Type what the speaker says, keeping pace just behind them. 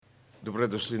Добре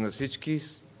дошли на всички,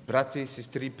 братя и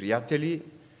сестри, приятели.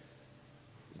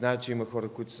 Зная, че има хора,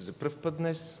 които са за пръв път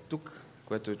днес тук,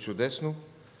 което е чудесно.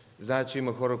 Зная, че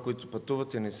има хора, които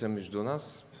пътуват и не са между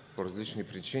нас по различни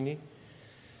причини.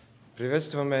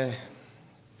 Приветстваме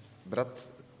брат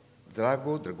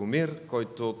Драгомир,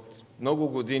 който от много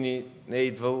години не е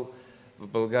идвал в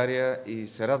България и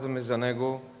се радваме за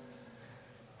него.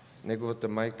 Неговата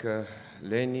майка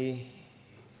Лени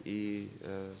и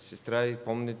сестра, и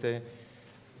помните,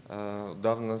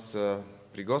 отдавна са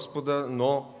при Господа,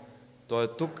 но той е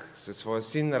тук със своя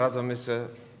син. Радваме се,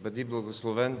 бъди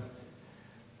благословен.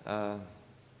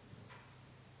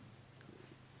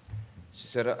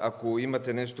 Ако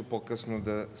имате нещо по-късно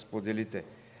да споделите.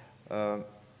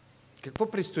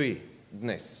 Какво предстои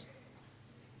днес?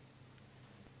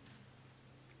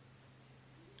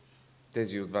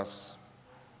 Тези от вас,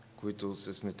 които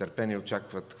с нетърпение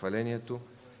очакват хвалението,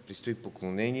 предстои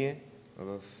поклонение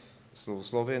в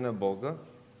славословие на Бога,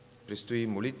 предстои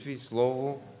молитви,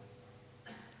 слово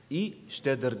и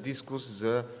щедър дискус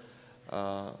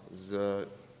за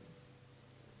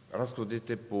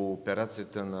разходите по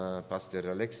операцията на пастир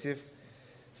Алексиев,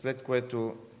 след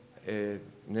което е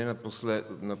не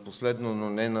на последно, но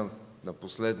не на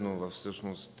последно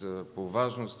всъщност по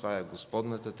важност, това е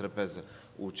Господната трапеза.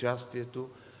 Участието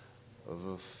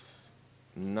в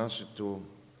нашето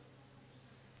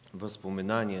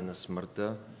възпоменание на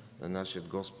смъртта на нашия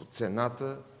Господ,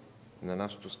 цената на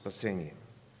нашето спасение.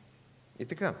 И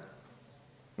така,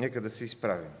 нека да се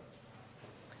изправим.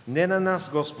 Не на нас,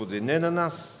 Господи, не на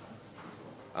нас,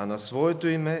 а на Своето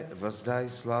име въздай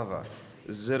слава,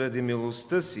 заради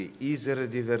милостта си и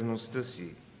заради верността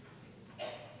си.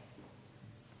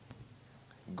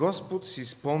 Господ си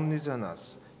спомни за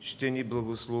нас, ще ни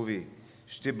благослови,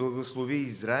 ще благослови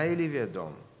Израилевия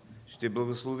дом, ще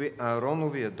благослови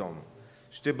Аароновия дом,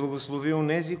 ще благослови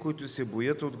онези, които се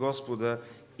боят от Господа,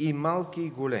 и малки и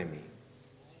големи.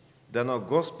 Дано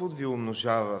Господ ви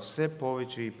умножава все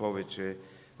повече и повече,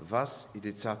 вас и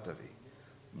децата ви.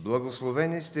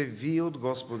 Благословени сте вие от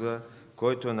Господа,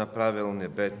 който е направил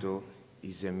небето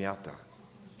и земята.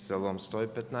 Псалом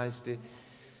 115.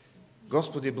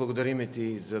 Господи, благодариме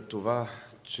Ти за това,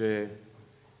 че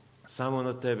само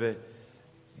на Тебе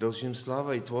дължим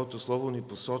слава и Твоето Слово ни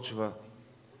посочва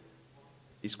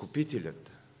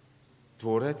Изкупителят,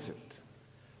 Творецът,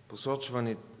 посочва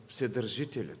ни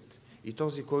Вседържителят и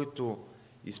този, който,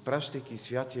 изпращайки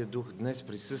Святия Дух, днес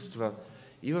присъства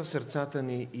и в сърцата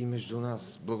ни, и между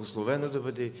нас. Благословено да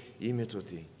бъде името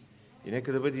Ти. И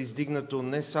нека да бъде издигнато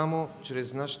не само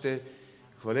чрез нашите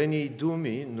хвалени и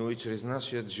думи, но и чрез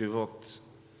нашият живот.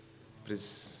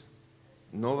 През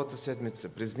новата седмица,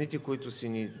 през дните, които си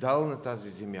ни дал на тази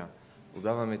земя,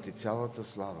 подаваме Ти цялата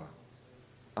слава.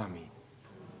 Амин.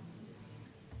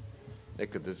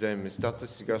 Нека да вземем местата.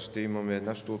 Сега ще имаме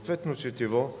нашето ответно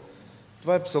четиво.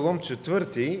 Това е Псалом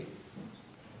 4.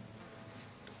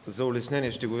 За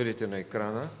улеснение ще го видите на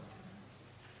екрана.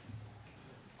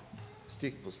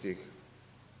 Стих по стих.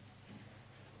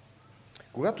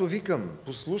 Когато викам,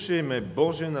 послушай ме,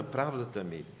 Боже, на правдата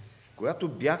ми, когато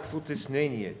бях в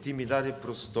утеснение, Ти ми даде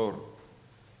простор.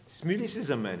 Смили се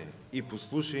за мене и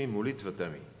послушай молитвата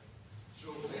ми.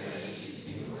 Човешки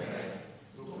синове,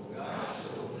 до кога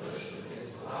ще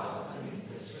обръщате славата ми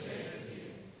през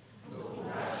честие? До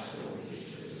кога ще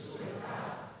обичате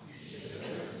суета и ще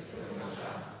търсите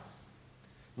лъжа?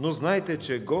 Но знайте,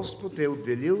 че Господ е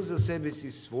отделил за себе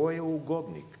си своя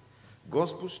угодник.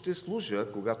 Господ ще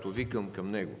слуша, когато викам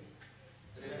към Него.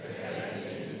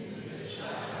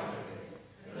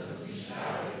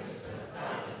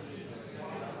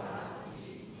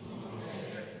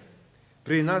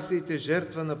 Принасяйте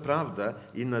жертва на правда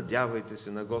и надявайте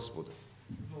се на Господа.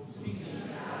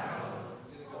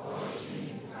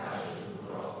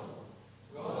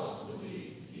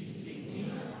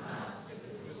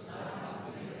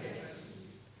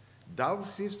 Дал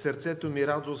си в сърцето ми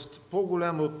радост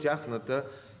по-голяма от тяхната,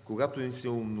 когато им се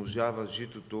умножава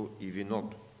житото и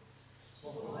виното.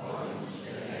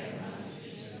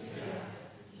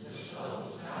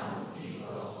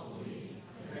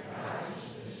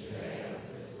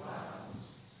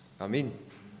 Амин.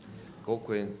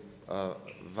 Колко е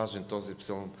важен този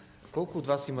псалом. Колко от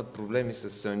вас имат проблеми с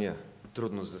съня?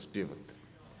 Трудно заспиват.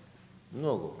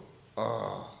 Много.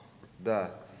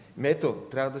 Да. Ето,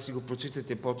 трябва да си го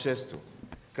прочитате по-често.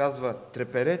 Казва,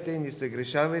 треперете и не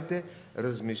съгрешавайте,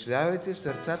 размишлявайте в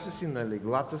сърцата си на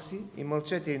леглата си и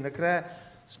мълчете. И накрая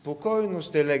спокойно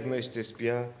ще легна и ще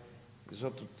спя,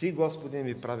 защото Ти, Господи,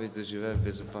 ми правиш да живея в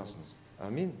безопасност.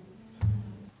 Амин.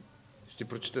 Ще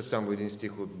прочита само един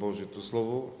стих от Божието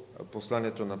Слово,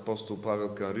 посланието на апостол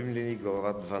Павел към Римляни,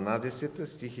 глава 12,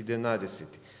 стих 11.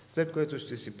 След което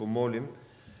ще си помолим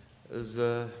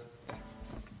за...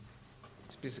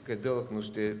 Списъкът е дълъг, но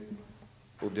ще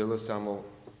отделя само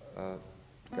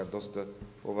доста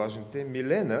по-важните.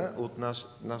 Милена, от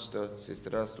нашата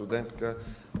сестра, студентка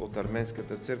от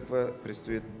Арменската църква,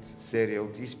 предстоят серия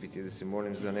от изпити, да се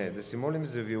молим за нея. Да се молим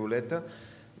за Виолета,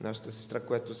 нашата сестра,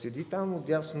 която седи там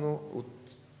отдясно,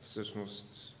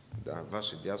 всъщност,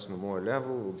 ваше дясно, мое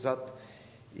ляво, отзад,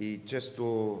 и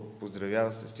често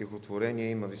поздравява с стихотворение,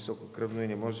 има високо кръвно и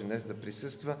не може днес да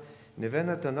присъства.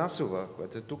 Невена Танасова,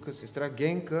 която е тук, сестра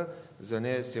Генка, за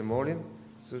нея се молим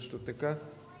също така.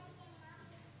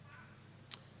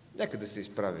 Нека да се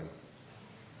изправим.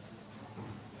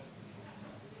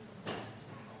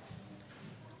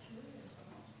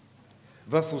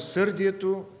 В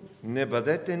усърдието не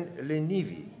бъдете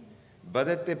лениви,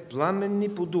 бъдете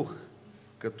пламенни по дух,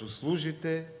 като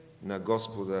служите на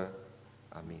Господа.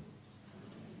 Амин.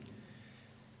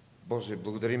 Боже,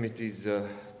 благодарим Ти за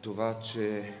това,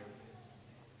 че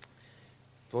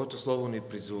Твоето Слово ни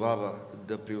призовава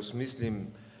да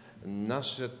преосмислим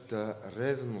нашата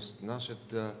ревност,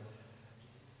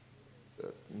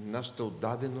 нашата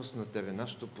отдаденост на Тебе,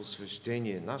 нашето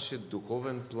посвещение, нашия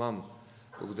духовен план.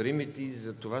 Благодарим и Ти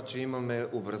за това, че имаме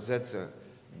образеца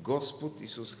Господ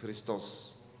Исус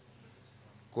Христос,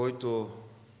 който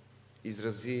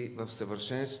изрази в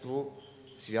съвършенство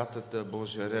святата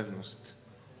Божия ревност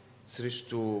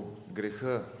срещу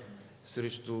греха,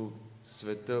 срещу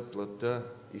света, плътта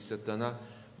и сатана.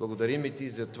 Благодарим и Ти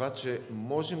за това, че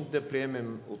можем да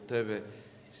приемем от Тебе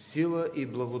сила и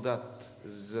благодат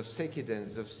за всеки ден,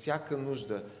 за всяка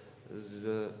нужда,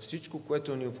 за всичко,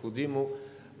 което е необходимо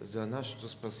за нашето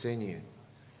спасение.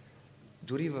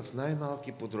 Дори в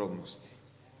най-малки подробности.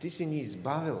 Ти си ни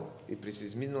избавил и през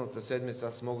изминалата седмица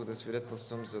аз мога да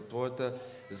свидетелствам за Твоята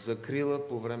закрила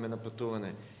по време на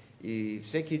пътуване. И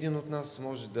всеки един от нас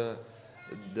може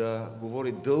да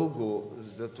говори дълго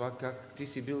за това как Ти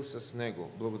си бил с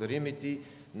Него. Благодарим и Ти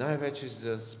най-вече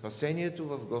за спасението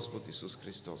в Господ Исус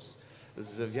Христос,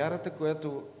 за вярата,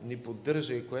 която ни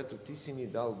поддържа и която Ти си ни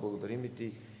дал. Благодарим и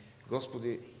Ти,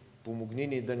 Господи, помогни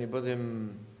ни да не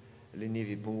бъдем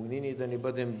лениви, помогни ни да не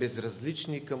бъдем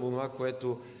безразлични към това,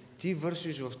 което Ти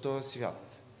вършиш в този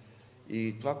свят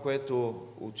и това, което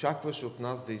очакваш от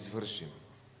нас да извършим.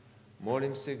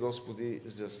 Молим се, Господи,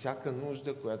 за всяка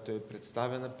нужда, която е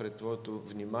представена пред Твоето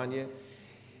внимание,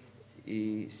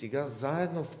 и сега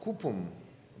заедно вкупом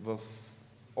в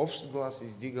общ глас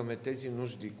издигаме тези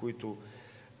нужди, които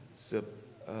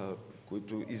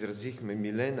изразихме.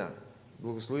 Милена,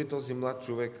 благослови този млад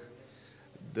човек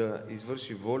да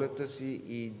извърши волята си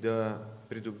и да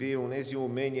придобие онези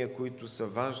умения, които са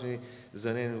важни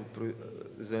за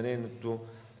нейното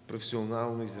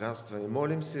професионално израстване.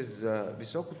 Молим се за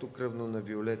високото кръвно на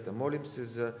Виолета, молим се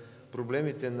за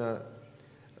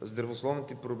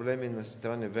здравословните проблеми на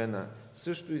сестра Невена,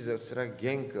 също и за сестра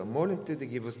Генка. Молим Те да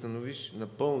ги възстановиш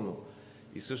напълно,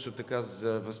 и също така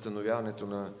за възстановяването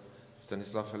на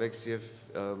Станислав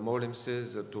Алексиев. Молим се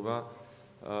за това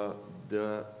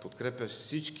да подкрепяш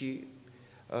всички,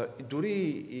 дори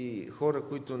и хора,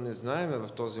 които не знаеме в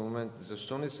този момент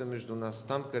защо не са между нас,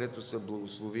 там където са,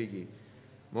 благослови ги.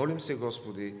 Молим се,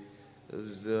 Господи,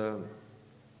 за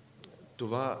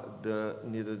това да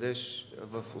ни дадеш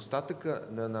в остатъка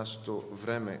на нашето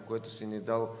време, което си ни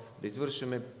дал, да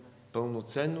извършиме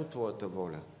пълноценно Твоята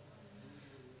воля.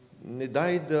 Не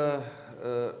дай да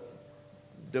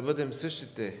бъдем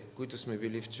същите, които сме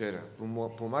били вчера.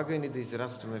 Помагай ни да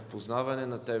израстваме в познаване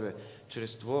на Тебе,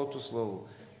 чрез Твоето Слово,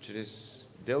 чрез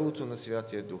делото на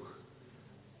Святия Дух.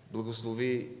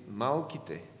 Благослови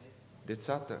малките,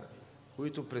 децата,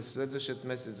 които през следващият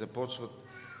месец започват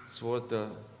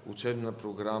своята учебна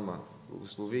програма.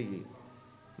 Благослови ги.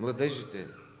 Младежите,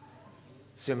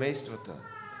 семействата.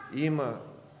 Има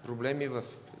проблеми в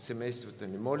семействата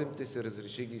ни. Молим Те се,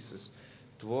 разреши ги с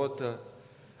Твоята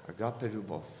агапе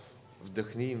любов.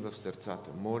 Вдъхни им в сърцата.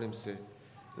 Молим се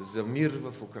за мир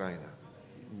в Украйна.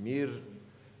 Мир,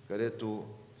 където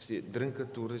си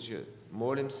дрънкат оръжие.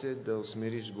 Молим се да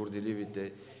усмириш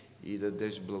горделивите и да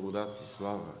дадеш благодат и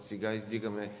слава. Сега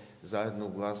издигаме заедно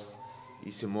глас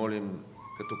и се молим,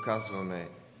 като казваме: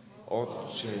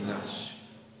 Отче наш,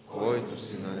 който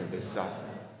си на небесата,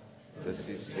 да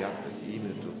се свята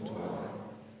името Твое,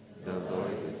 да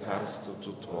дойде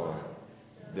царството Твое,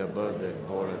 да бъде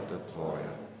волята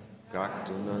Твоя,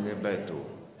 както на небето,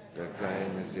 така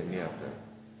и на земята.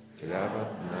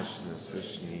 Хлябът наш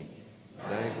насъщни,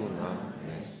 дай го нам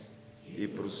днес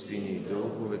и прости ни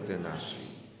дълговете наши,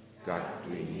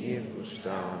 както и ние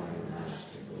прощаваме на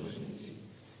нашите длъжници.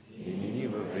 и не ни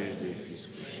въвеждай в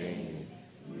изкушение,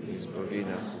 но избави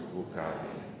нас от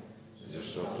лукавия,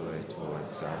 защото е Твое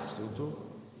царството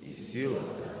и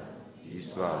силата и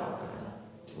славата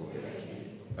повеки.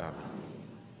 Амин.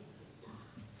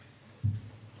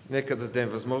 Нека дадем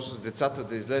възможност децата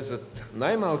да излезат.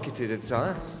 Най-малките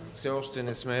деца, все още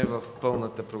не сме в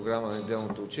пълната програма на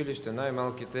неделното училище,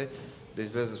 най-малките да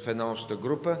излезат в една обща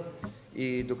група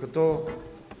и докато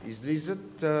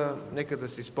излизат, нека да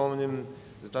си спомним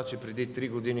за това, че преди 3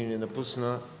 години ни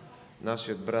напусна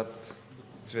нашият брат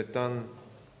Цветан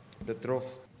Петров.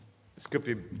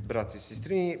 Скъпи брати и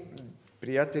сестри,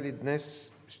 приятели,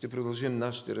 днес ще продължим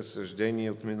нашите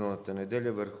разсъждения от миналата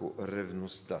неделя върху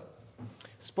ревността.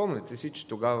 Спомняте си, че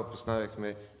тогава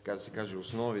поставяхме, така да се каже,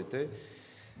 основите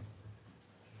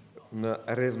на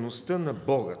ревността на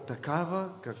Бога, такава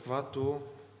каквато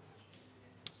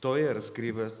Той я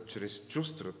разкрива чрез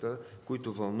чувствата,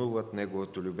 които вълнуват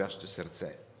Неговото любящо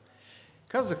сърце.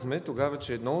 Казахме тогава,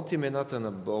 че едно от имената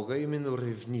на Бога е именно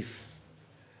ревнив.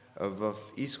 В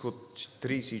Изход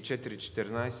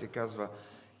 34:14 казва: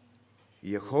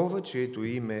 Яхова, чието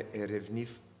име е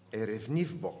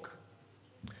ревнив Бог.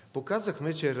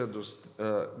 Показахме, че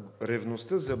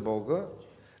ревността за Бога,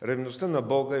 ревността на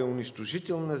Бога е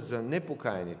унищожителна за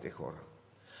непокаяните хора,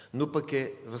 но пък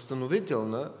е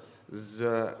възстановителна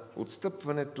за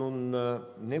отстъпването на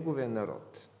Неговия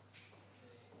народ.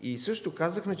 И също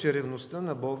казахме, че ревността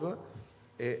на Бога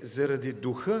е заради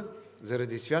Духа,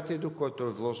 заради Святия Дух, който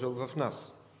е вложил в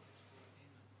нас.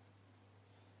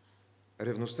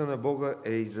 Ревността на Бога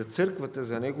е и за църквата,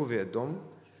 за Неговия дом,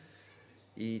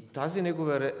 и тази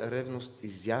Негова ревност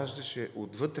изяждаше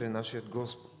отвътре нашият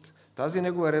Господ. Тази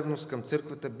Негова ревност към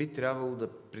църквата би трябвало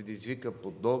да предизвика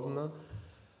подобна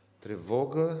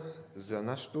тревога за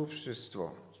нашето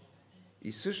общество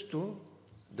и също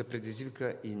да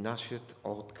предизвика и нашият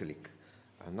отклик.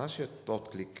 А нашият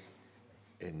отклик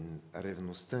е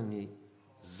ревността ни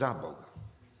за Бога.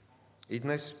 И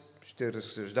днес ще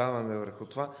разсъждаваме върху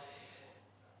това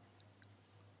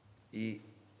и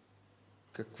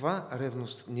каква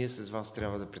ревност ние с вас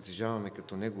трябва да притежаваме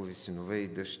като Негови синове и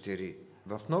дъщери.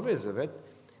 В Новия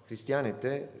Завет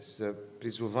християните са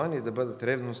призовани да бъдат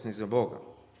ревностни за Бога.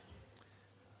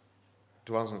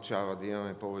 Това означава да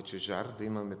имаме повече жар, да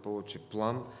имаме повече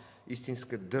плам,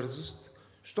 истинска дързост,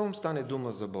 щом стане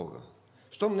дума за Бога.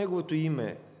 Щом Неговото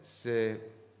име се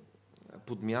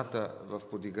подмята в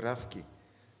подигравки,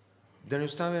 да не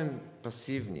оставим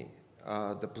пасивни,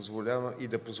 а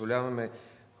да позволяваме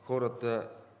хората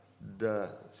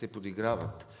да се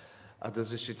подиграват, а да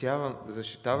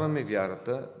защитаваме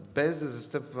вярата, без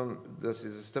да се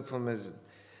застъпваме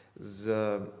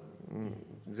за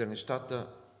нещата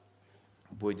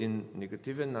по един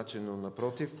негативен начин, но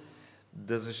напротив,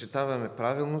 да защитаваме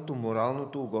правилното,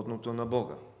 моралното, угодното на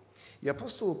Бога. И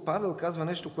апостол Павел казва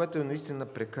нещо, което е наистина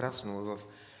прекрасно. В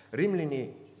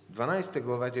Римляни 12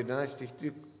 глава, 11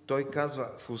 стих, той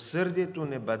казва: в усърдието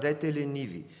не бъдете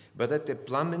лениви, бъдете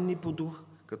пламенни по дух,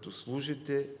 като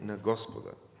служите на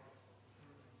Господа.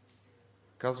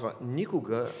 Казва,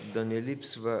 никога да не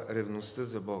липсва ревността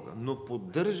за Бога, но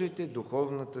поддържайте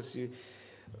духовната си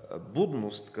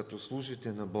будност, като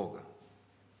служите на Бога.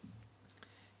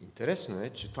 Интересно е,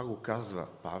 че това го казва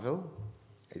Павел,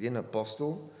 един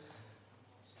апостол,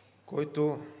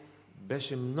 който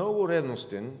беше много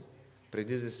ревностен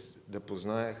преди да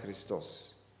познае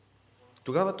Христос.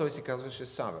 Тогава той се казваше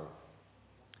Савел.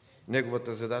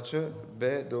 Неговата задача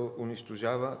бе да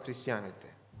унищожава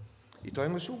християните. И той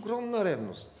имаше огромна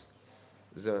ревност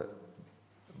за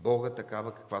Бога,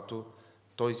 такава каквато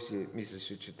той си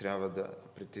мислеше, че трябва да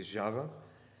притежава.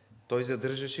 Той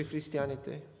задържаше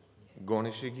християните,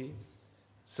 гонеше ги,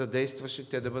 съдействаше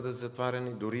те да бъдат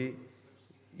затваряни, дори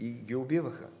и ги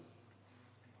убиваха.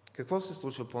 Какво се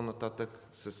случва по-нататък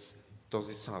с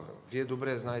този Савел? Вие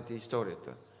добре знаете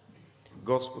историята.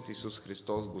 Господ Исус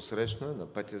Христос го срещна на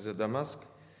пътя за Дамаск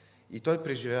и той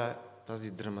преживя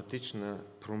тази драматична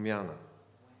промяна.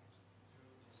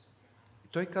 И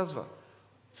той казва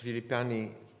в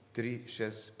Филипяни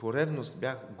 3:6: по ревност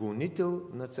бях гонител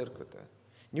на църквата.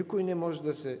 Никой не може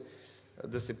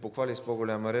да се похвали с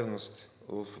по-голяма ревност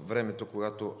в времето,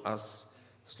 когато аз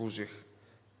служих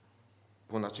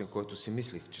по начин, който си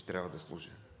мислих, че трябва да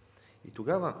служа. И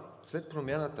тогава, след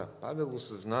промяната, Павел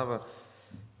осъзнава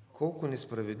колко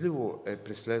несправедливо е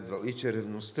преследвал и че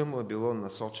ревността му е било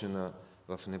насочена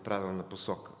в неправилна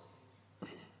посока.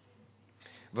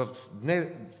 В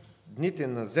дните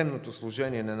на земното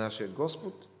служение на нашия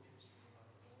Господ,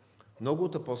 много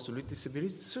от апостолите са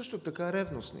били също така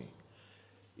ревностни.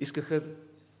 Искаха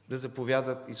да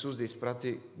заповядат Исус да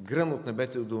изпрати гръм от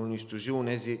небето да унищожи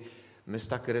онези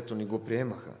места, където не го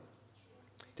приемаха.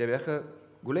 Те бяха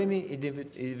големи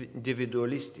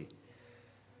индивидуалисти.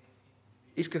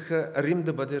 Искаха Рим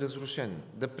да бъде разрушен,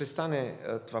 да престане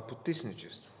това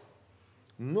потисничество.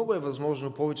 Много е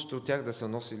възможно повечето от тях да са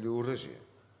носили оръжие.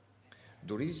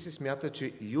 Дори се смята,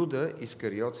 че Юда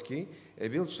Искариотски е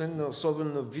бил член на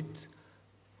особен вид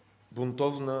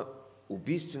бунтовна,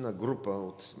 убийствена група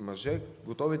от мъже,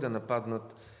 готови да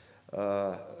нападнат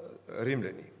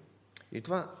римляни. И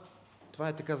това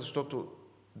е така, защото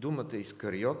думата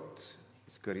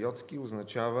Искариотски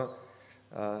означава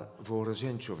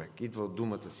въоръжен човек. Идва от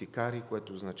думата сикари,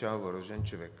 което означава въоръжен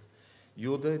човек.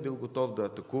 Юда е бил готов да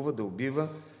атакува, да убива,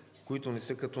 които не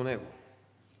са като него.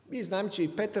 И знаем, че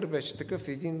и Петър беше такъв. В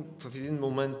един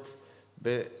момент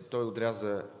той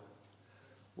отряза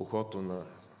ухото на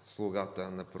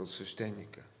слугата на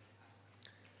просвещеника.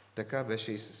 Така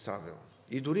беше и с Савел.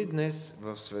 И дори днес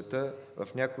в света, в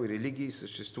някои религии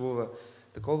съществува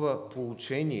такова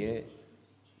поучение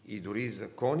и дори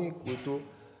закони, които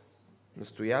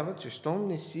настояват, че щом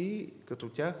не си като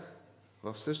тях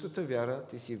в същата вяра,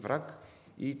 ти си враг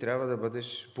и трябва да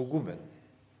бъдеш погубен.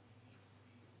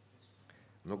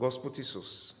 Но Господ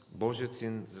Исус, Божият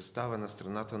Син, застава на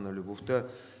страната на любовта.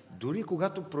 Дори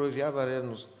когато проявява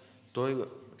ревност, Той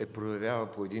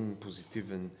проявява по един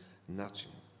позитивен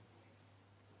начин.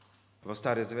 В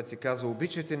Стария Завет се казва,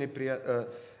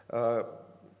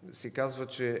 се казва,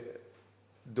 че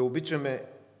да обичаме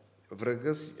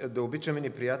врага си, да обичаме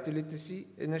неприятелите си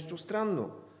е нещо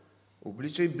странно.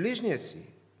 Обличай ближния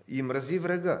си и мрази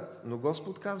врага. Но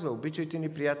Господ казва, обичайте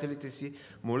неприятелите си,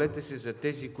 молете се за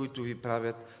тези, които ви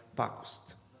правят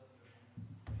пакост.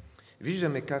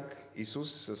 Виждаме как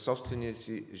Исус със собствения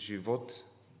си живот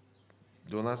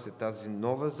донася тази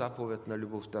нова заповед на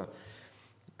любовта,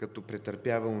 като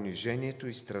претърпява унижението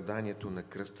и страданието на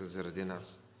кръста заради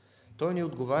нас. Той не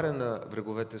отговаря на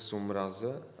враговете с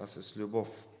омраза, а с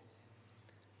любов.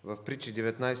 В Притчи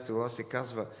 19 глава се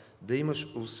казва, да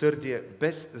имаш усърдие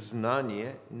без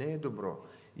знание не е добро.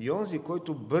 И онзи,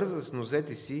 който бърза с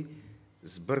нозете си,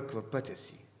 сбърква пътя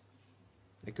си.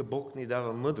 Нека Бог ни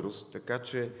дава мъдрост, така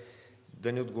че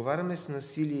да не отговаряме с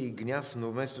насилие и гняв,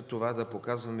 но вместо това да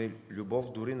показваме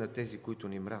любов дори на тези, които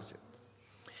ни мразят.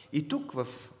 И тук в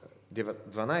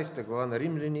 12 глава на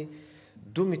Римляни,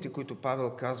 думите, които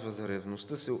Павел казва за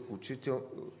ревността, са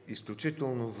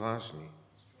изключително важни.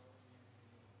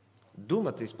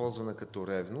 Думата, използвана като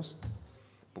ревност,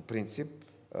 по принцип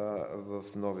в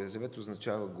Новия Завет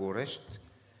означава горещ,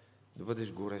 да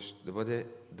бъдеш горещ,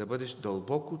 да бъдеш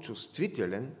дълбоко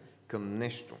чувствителен към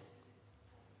нещо.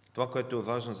 Това, което е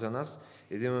важно за нас,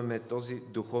 е да имаме този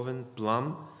духовен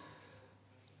плам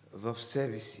в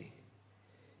себе си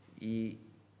и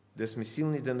да сме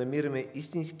силни да намираме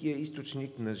истинския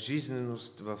източник на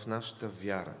жизненост в нашата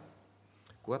вяра.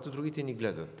 Когато другите ни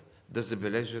гледат, да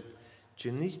забележат,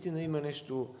 че наистина има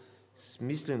нещо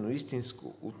смислено,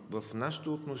 истинско в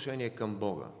нашето отношение към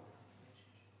Бога.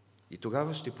 И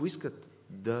тогава ще поискат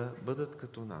да бъдат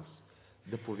като нас,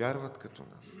 да повярват като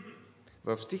нас.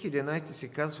 В стих 11 се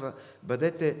казва,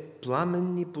 бъдете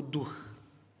пламенни по дух.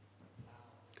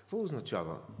 Какво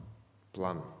означава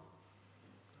пламен?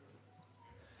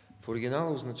 В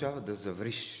оригинала означава да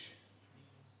завриш.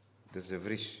 Да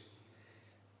завриш.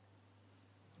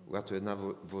 Когато една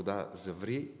вода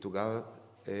заври, тогава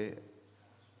е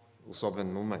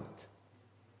особен момент.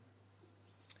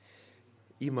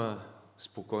 Има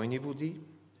спокойни води,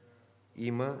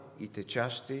 има и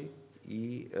течащи,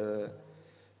 и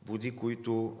води,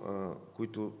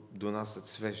 които донасят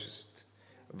свежест.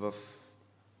 В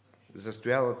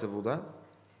застоялата вода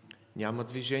няма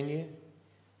движение,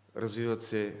 развиват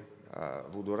се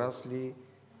водорасли,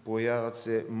 появяват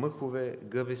се мъхове,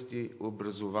 гъбести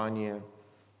образования,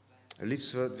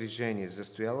 липсва движение.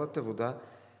 Застоялата вода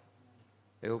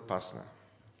е опасна.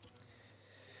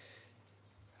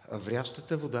 А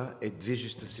врящата вода е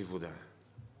движеща се вода.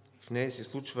 В нея се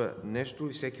случва нещо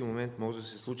и всеки момент може да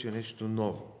се случи нещо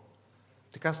ново.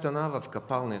 Така стана в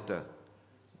капалнята,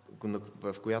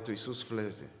 в която Исус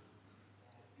влезе.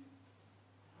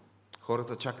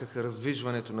 Хората чакаха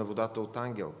раздвижването на водата от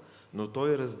ангел, но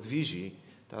Той раздвижи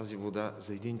тази вода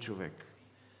за един човек.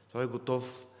 Той е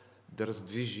готов да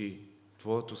раздвижи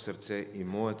твоето сърце и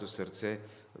моето сърце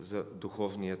за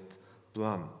духовният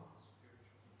плам.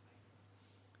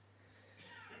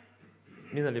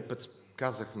 Минали път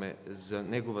казахме за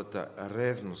неговата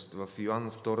ревност в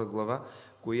Йоан 2 глава,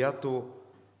 която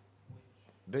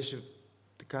беше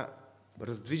така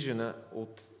раздвижена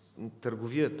от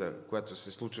търговията, която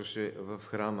се случваше в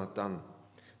храма там.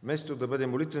 Вместо да бъде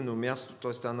молитвено място,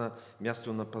 той стана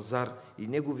място на пазар и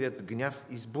неговият гняв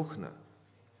избухна.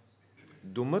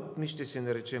 Домът ми ще се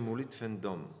нарече молитвен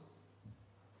дом.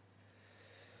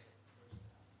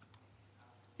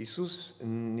 Исус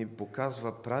ни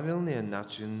показва правилния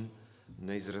начин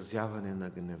на изразяване на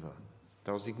гнева.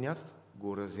 Този гняв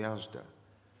го разяжда.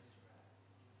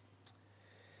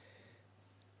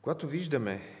 Когато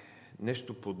виждаме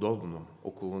нещо подобно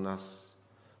около нас,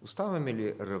 оставаме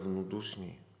ли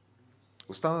равнодушни?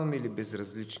 Оставаме ли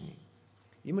безразлични?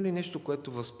 Има ли нещо,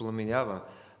 което възпламенява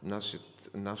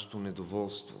нашето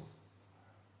недоволство?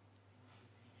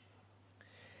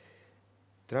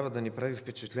 Трябва да ни прави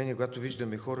впечатление, когато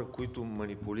виждаме хора, които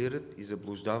манипулират и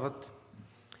заблуждават,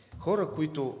 хора,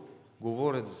 които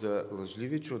говорят за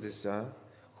лъжливи чудеса,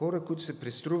 хора, които се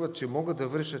преструват, че могат да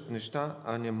вършат неща,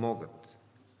 а не могат.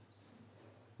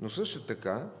 Но също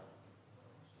така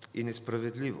и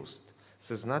несправедливост,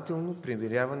 съзнателно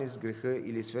примиряване с греха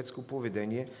или светско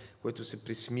поведение, което се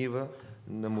присмива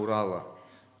на морала.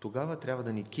 Тогава трябва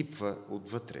да ни кипва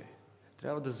отвътре.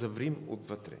 Трябва да заврим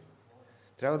отвътре.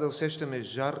 Трябва да усещаме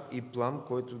жар и плам,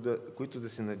 които да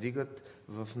се надигат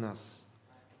в нас.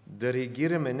 Да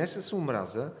реагираме не с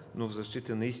омраза, но в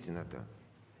защита на истината.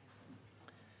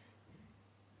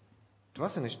 Това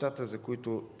са нещата, за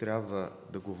които трябва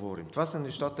да говорим. Това са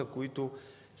нещата, които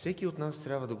всеки от нас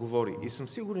трябва да говори. И съм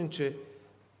сигурен, че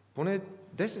поне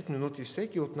 10 минути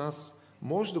всеки от нас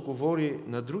може да говори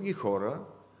на други хора,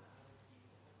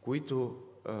 които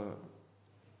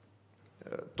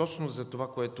точно за това,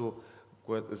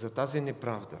 за тази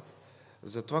неправда,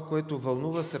 за това, което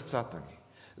вълнува сърцата ни,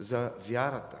 за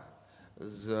вярата,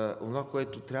 за това,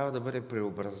 което трябва да бъде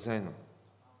преобразено.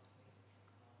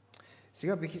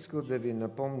 Сега бих искал да ви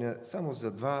напомня само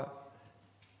за 2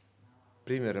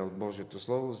 примера от Божието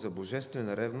Слово за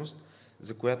божествена ревност,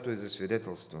 за която е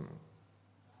засвидетелствано.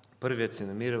 Първият се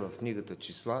намира в книгата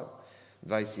Числа,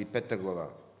 25 глава,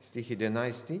 стих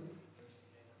 11.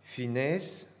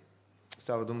 Финеес,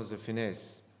 става дума за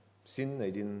Финеес, син на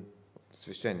един от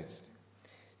свещениците.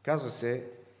 Казва се,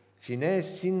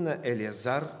 Финеес, син на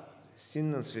Елиазар, син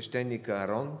на свещеника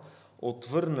Арон,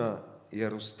 отвърна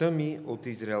яростта ми от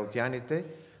израелтяните,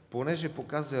 понеже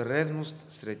показа ревност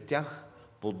сред тях,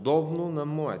 подобно на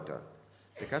моята.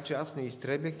 Така че аз не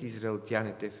изтребях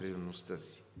израелтяните в ревността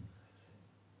си.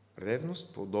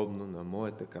 Ревност, подобна на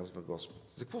моята, казва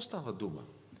Господ. За какво става дума?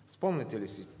 Спомняте ли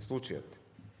си случаят?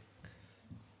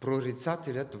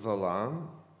 Прорицателят Валаам,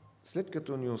 след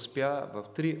като не успя в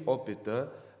 3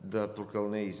 опита да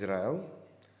прокълне Израел,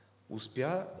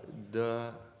 успя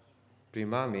да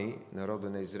примами народа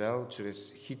на Израел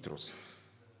чрез хитрост.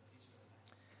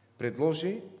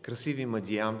 Предложи красиви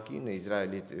мадиямки на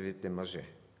израелитевите мъже.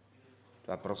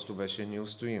 Това просто беше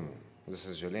неустоимо. За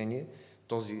съжаление,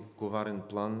 този коварен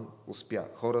план успя.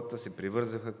 Хората се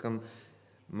привързаха към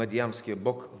мадиамския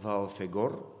бог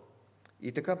Ваалфегор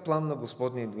и така план на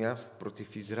Господния гняв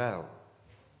против Израел.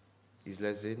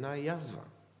 Излезе една язва.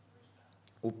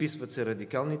 Описват се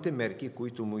радикалните мерки,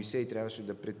 които Моисей трябваше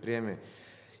да предприеме.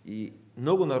 И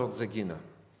много народ загина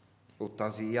от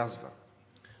тази язва.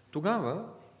 Тогава,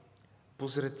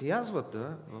 посред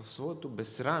язвата, в своето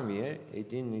безсрамие,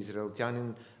 един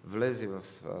израелтянин влезе в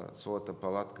своята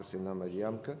палатка с една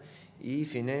мадиямка и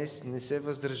Финеес не се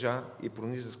въздържа и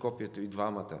прониза с копието и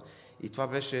двамата. И това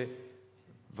беше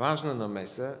важна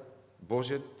намеса.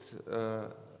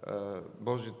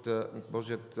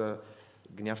 Божият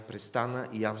гняв престана,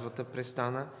 язвата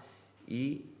престана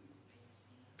и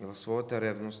в своята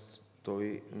ревност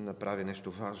той направи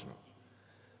нещо важно.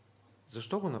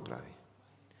 Защо го направи?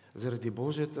 Заради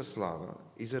Божията слава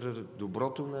и заради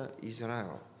доброто на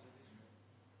Израел.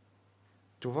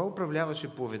 Това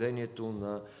управляваше поведението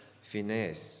на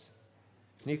Финеес.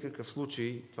 В никакъв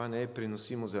случай това не е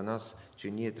приносимо за нас,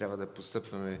 че ние трябва да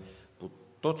постъпваме по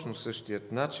точно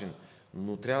същият начин,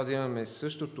 но трябва да имаме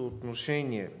същото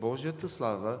отношение, Божията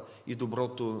слава и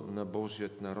доброто на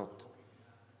Божият народ.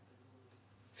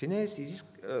 Финеес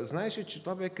знаеше, че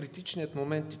това бе критичният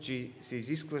момент и че се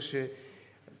изискваше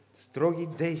строги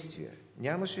действия.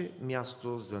 Нямаше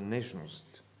място за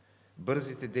нежност.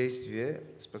 Бързите действия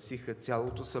спасиха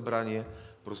цялото събрание,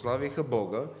 прославиха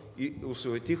Бога и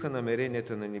осуетиха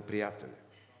намеренията на неприятеля.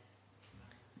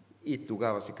 И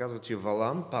тогава се казва, че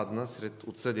Валам падна сред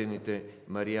отсъдените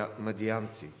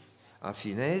мадиамци, а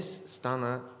Финеес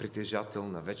стана притежател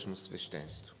на вечно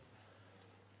свещенство.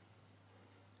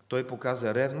 Той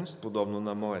показа ревност, подобно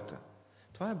на моята.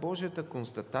 Това е Божията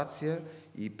констатация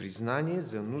и признание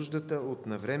за нуждата от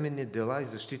навременни дела и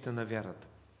защита на вярата.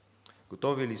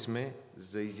 Готови ли сме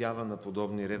за изява на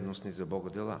подобни ревностни за Бога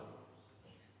дела?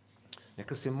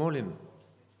 Нека се молим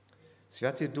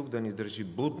Святия Дух да ни държи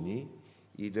будни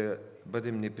и да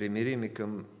бъдем непримирими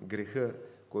към греха,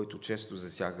 който често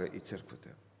засяга и църквата.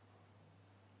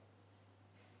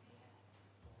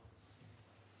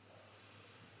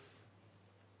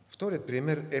 Вторият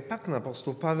пример е пак на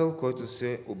апостол Павел, който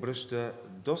се обръща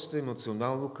доста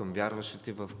емоционално към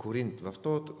вярващите в Коринт. В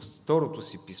второто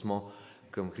си писмо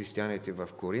към християните в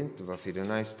Коринт, в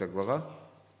 11 глава,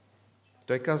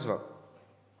 той казва: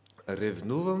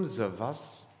 ревнувам за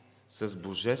вас с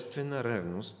божествена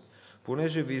ревност,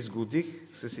 понеже ви изгодих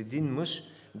с един мъж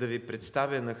да ви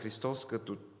представя на Христос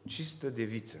като чиста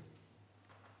девица.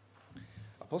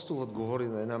 Апостолът говори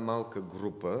на една малка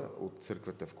група от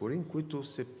църквата в Коринт, които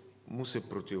му се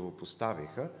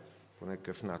противопоставиха по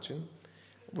някакъв начин.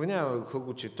 Обвиняваха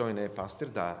го, че той не е пастир.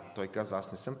 Да, той казва: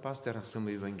 аз не съм пастир, аз съм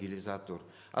евангелизатор.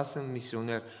 Аз съм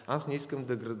мисионер. Аз не искам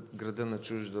да града на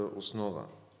чужда основа.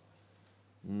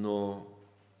 Но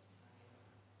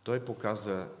той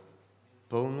показа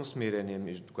пълно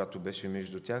смирение, когато беше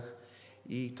между тях,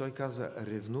 и той каза: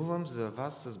 ревнувам за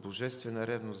вас с божествена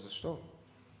ревност. Защо?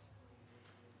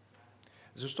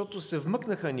 Защото се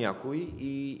вмъкнаха някои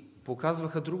и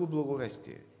показваха друго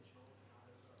благовестие.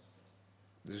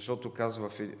 Защото казва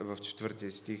в 4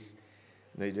 стих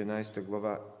на 11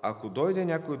 глава: ако дойде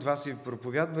някой от вас и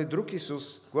проповядва друг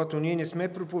Исус, когато ние не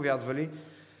сме проповядвали,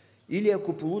 или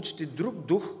ако получите друг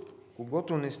дух,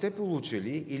 когато не сте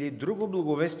получили, или друго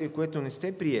благовестие, което не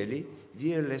сте приели,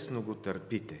 вие лесно го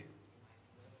търпите.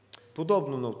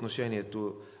 Подобно на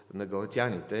отношението на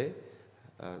галатяните,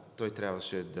 той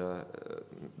трябваше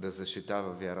да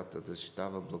защитава вярата, да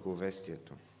защитава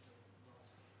благовестието.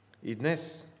 И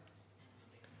днес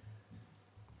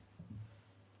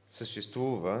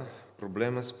съществува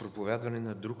проблема с проповядване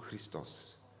на друг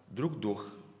Христос, друг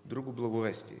дух, друго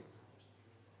благовестие.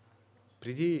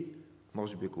 Преди,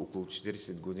 може би около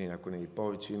 40 години, ако не и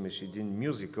повече, имаше един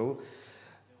мюзикъл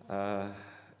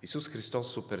Исус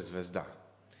Христос суперзвезда.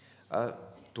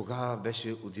 Тогава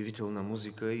беше удивителна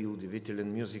музика и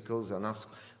удивителен мюзикъл за нас,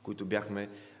 които бяхме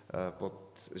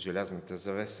под желязната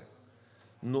завеса.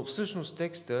 Но всъщност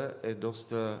текста е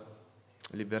доста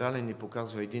либерален и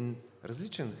показва един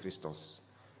различен Христос.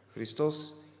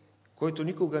 Христос, който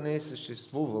никога не е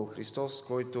съществувал, Христос,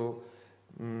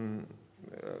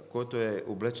 който е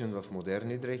облечен в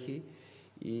модерни дрехи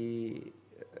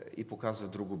и показва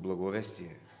друго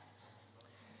благовестие.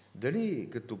 Дали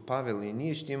като Павел и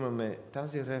ние ще имаме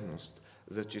тази ревност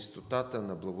за чистотата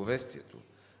на благовестието,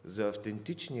 за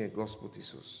автентичния Господ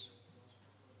Исус?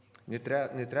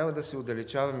 Не трябва да се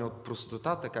отдалечаваме от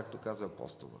простотата, както каза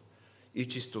апостола, и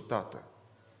чистотата,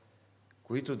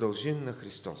 които дължим на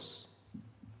Христос.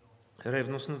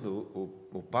 Ревностно да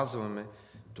опазваме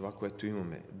това, което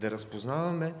имаме, да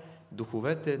разпознаваме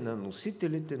духовете на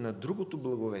носителите на другото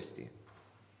благовестие.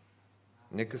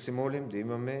 Нека се молим да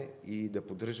имаме и да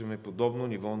поддържаме подобно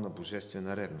ниво на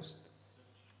божествена ревност.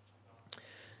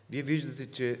 Вие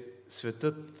виждате, че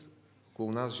светът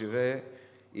около нас живее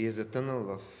и е затънал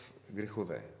в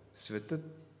грехове. Светът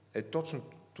е точно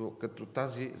като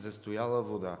тази застояла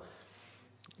вода,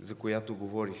 за която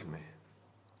говорихме.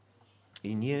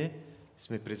 И ние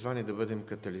сме призвани да бъдем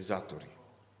катализатори.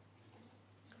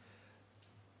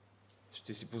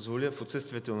 Ще си позволя в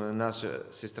отсъствието на наша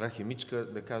сестра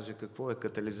химичка да кажа какво е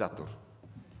катализатор.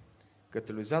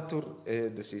 Катализатор е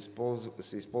да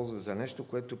се използва за нещо,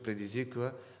 което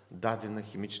предизвиква дадена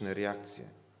химична реакция.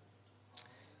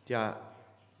 Тя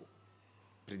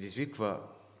предизвиква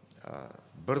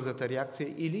бързата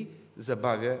реакция или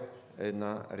забавя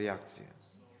една реакция.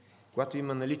 Когато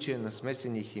има наличие на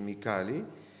смесени химикали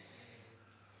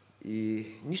и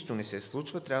нищо не се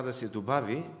случва, трябва да се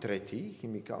добави трети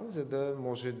химикал, за да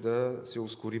може да се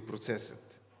ускори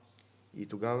процесът. И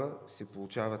тогава се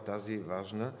получава тази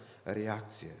важна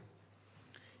реакция.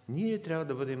 Ние трябва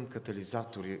да бъдем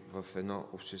катализатори в едно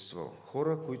общество.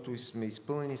 Хора, които сме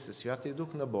изпълнени със Святия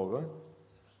Дух на Бога,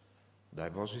 дай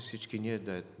Боже всички ние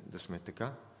да сме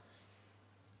така,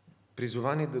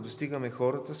 призовани да достигаме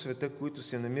хората в света, които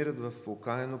се намират в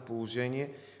окаяно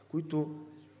положение, които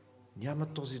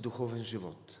нямат този духовен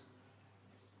живот,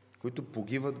 които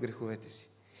погиват греховете си.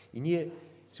 И ние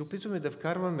се опитваме да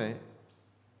вкарваме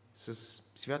с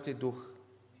Святия Дух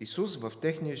Исус в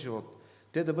техния живот,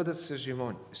 те да бъдат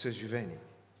съживени.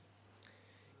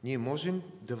 Ние можем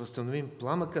да възстановим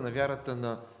пламъка на вярата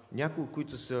на някои,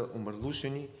 които са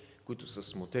омърлушени, които са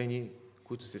смутени,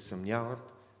 които се съмняват,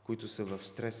 които са в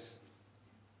стрес.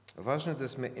 Важно е да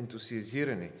сме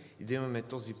ентусиазирани и да имаме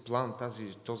този план,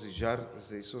 този жар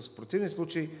за Исус. В противен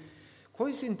случай,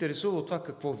 кой се интересува от това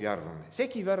какво вярваме?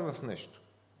 Всеки вярва в нещо.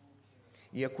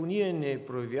 И ако ние не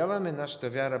проявяваме нашата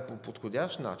вяра по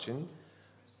подходящ начин,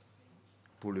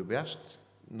 по любящ,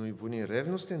 но и по един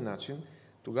ревностен начин,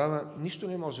 тогава нищо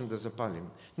не можем да запалим,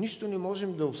 нищо не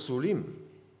можем да осолим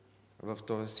в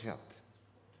този свят.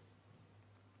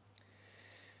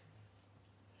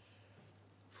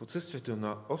 В отсъствието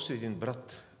на още един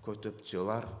брат, който е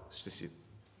пчелар, ще си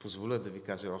позволя да ви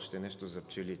кажа още нещо за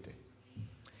пчелите.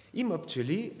 Има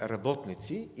пчели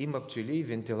работници, има пчели и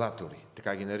вентилатори,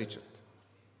 така ги наричат.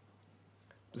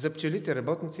 За пчелите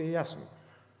работници е ясно.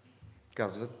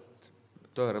 Казват,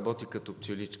 той работи като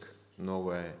пчеличка,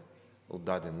 много е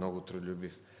отдаден, много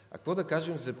трудолюбив. А какво да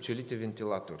кажем за пчелите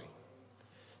вентилатори?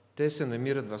 Те се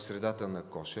намират в средата на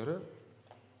кошера,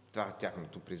 това е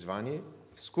тяхното призвание,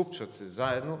 скупчват се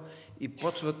заедно и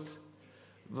почват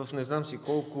в не знам си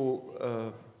колко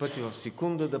пъти в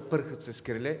секунда да пърхат с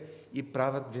криле и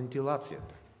правят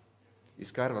вентилацията.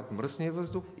 Изкарват мръсния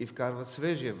въздух и вкарват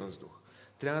свежия въздух.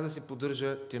 Трябва да се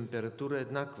поддържа температура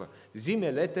еднаква.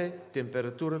 Зиме, лете,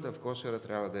 температурата в кошера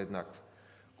трябва да е еднаква.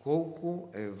 Колко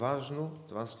е важно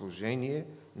това служение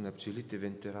на пчелите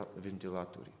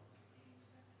вентилатори.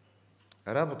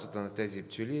 Работата на тези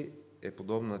пчели е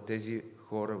подобна на тези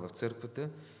хора в църквата,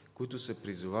 които са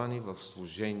призовани в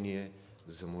служение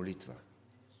за молитва.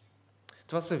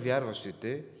 Това са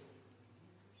вярващите,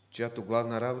 чиято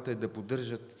главна работа е да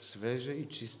поддържат свежа и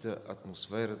чиста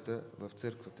атмосферата в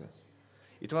църквата.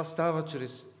 И това става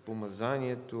чрез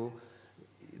помазанието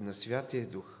на Святия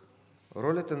Дух.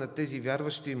 Ролята на тези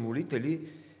вярващи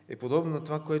молители е подобна на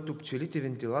това, което пчелите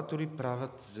вентилатори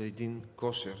правят за един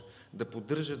кошер, да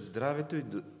поддържат здравето и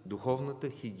духовната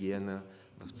хигиена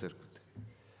в църквата.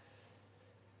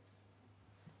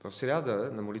 В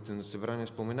сряда на молитвено събрание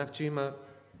споменах, че има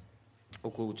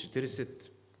около 40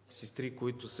 сестри,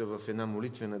 които са в една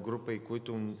молитвена група и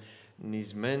които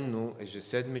неизменно,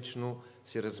 ежеседмично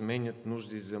се разменят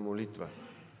нужди за молитва.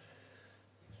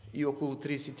 И около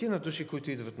 30 на души,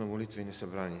 които идват на молитвени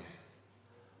събрания.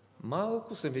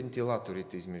 Малко са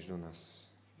вентилаторите измежду нас.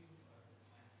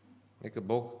 Нека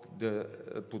Бог да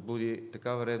подбуди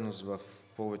такава ревност в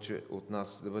повече от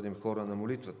нас, да бъдем хора на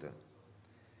молитвата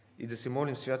и да се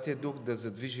молим Святия Дух да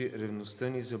задвижи ревността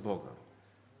ни за Бога.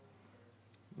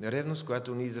 Ревност,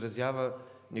 която не изразява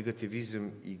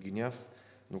негативизъм и гняв,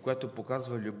 но която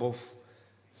показва любов.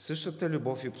 Същата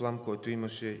любов и плам, който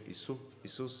имаше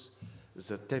Исус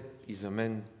за теб и за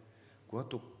мен,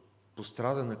 когато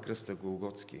пострада на кръста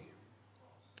Голготски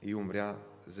и умря,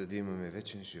 за да имаме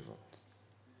вечен живот.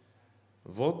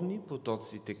 Водни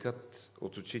потоци текат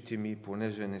от очите ми,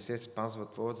 понеже не се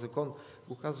спазва Твоят закон,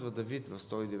 го казва Давид в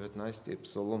 119-ти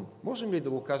псалом. Можем ли да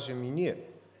го кажем и ние?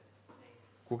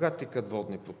 Кога текат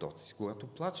водни потоци? Когато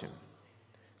плачем,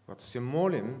 когато се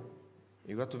молим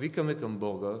и когато викаме към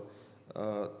Бога,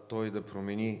 Той да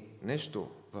промени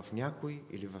нещо в някой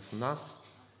или в нас,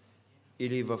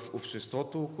 или в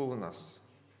обществото около нас.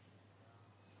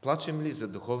 Плачем ли за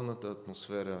духовната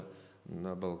атмосфера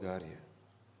на България?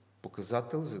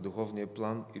 Показател за духовния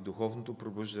план и духовното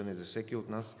пробуждане за всеки от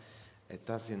нас е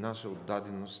тази наша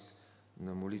отдаденост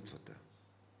на молитвата.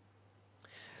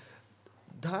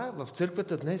 Да, в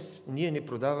църквата днес ние не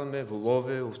продаваме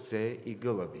волове, овце и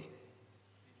гълъби.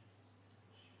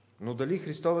 Но дали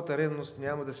Христовата ревност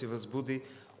няма да се възбуди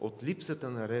от липсата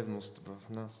на ревност в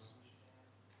нас?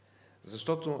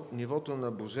 Защото нивото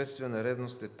на божествена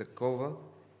ревност е такова,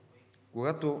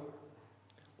 когато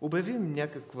обявим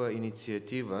някаква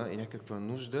инициатива и някаква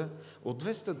нужда, от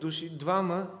 200 души,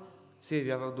 2 се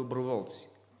явяват доброволци.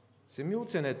 Сами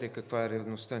оценете каква е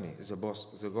ревността ни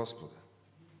за Господа.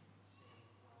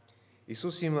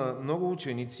 Исус има много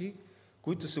ученици,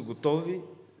 които са готови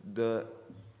да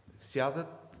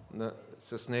сядат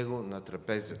с Него на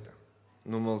трапезата,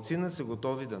 но малцина са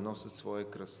готови да носят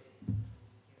своя кръст.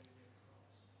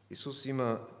 Исус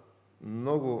има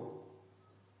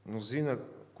мнозина,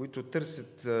 които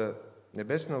търсят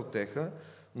небесна утеха,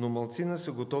 но малцина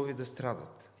са готови да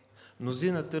страдат.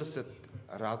 Мнозина търсят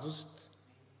радост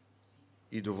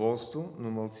и доволство,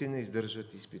 но малцина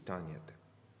издържат изпитанията.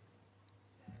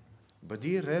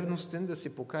 Бъди ревностен да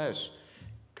се покаеш,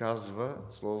 казва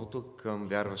Словото към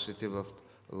вярващите в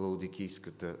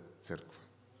Лаодикийската църква.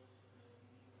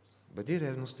 Бъди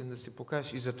ревностен да се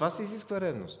покаеш. И затова се изисква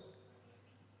ревност.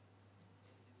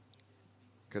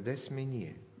 Къде сме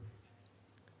ние?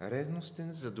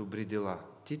 Ревностен за добри дела.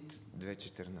 Тит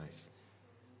 2.14.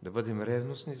 Да бъдем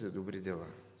ревностни за добри дела.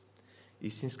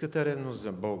 Истинската ревност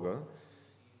за Бога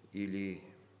или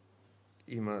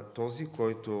има този,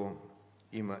 който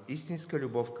има истинска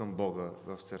любов към Бога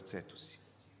в сърцето си.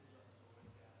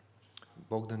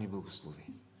 Бог да ни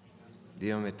благослови. Да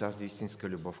имаме тази истинска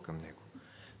любов към Него.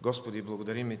 Господи,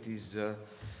 благодариме Ти за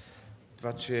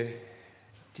това, че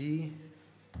Ти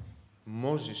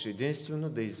можеш единствено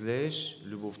да излееш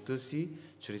любовта си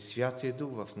чрез Святия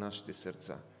Дух в нашите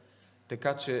сърца.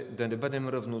 Така че да не бъдем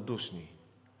равнодушни,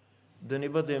 да не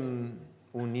бъдем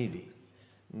унили,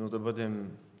 но да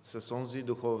бъдем с онзи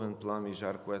духовен плам и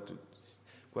жар,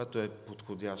 което е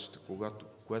подходяща,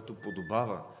 което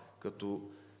подобава като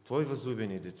Твои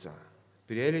възлюбени деца.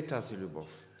 Приели тази любов,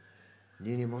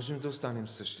 ние не можем да останем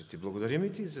същите.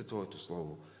 Благодарим Ти за Твоето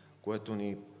Слово, което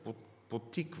ни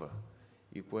подтиква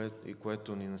и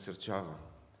което ни насърчава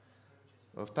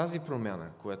в тази промяна,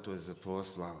 която е за Твоя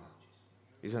слава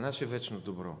и за наше вечно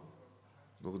добро.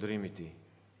 Благодарим Ти.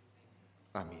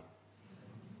 Амин.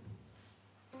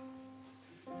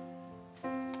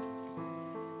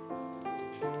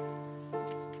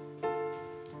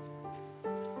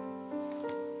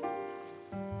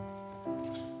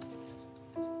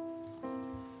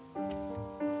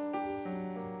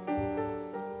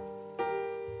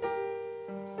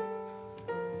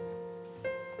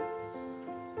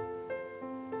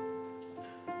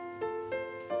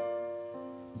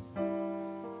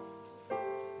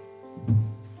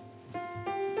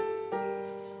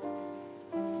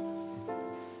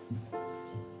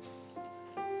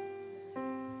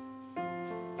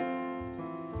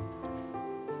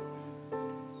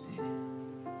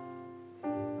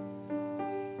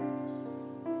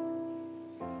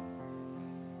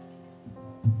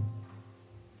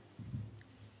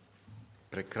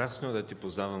 Прекрасно е да Ти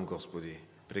познавам, Господи.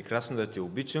 Прекрасно да Те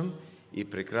обичам и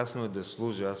прекрасно е да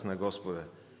служа аз на Господа.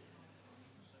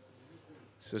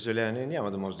 Съжаление,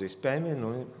 няма да може да изпеем,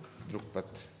 но друг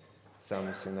път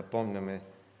само се напомняме.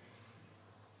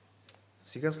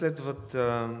 Сега следват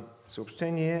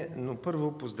съобщение, но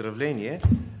първо поздравление.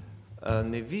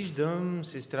 Не виждам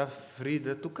сестра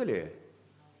Фрида. Тук ли е?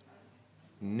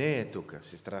 Не е тук.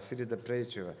 Сестра Фрида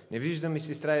Прейчева. Не виждам и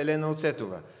сестра Елена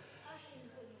Оцетова.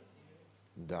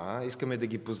 Да, искаме да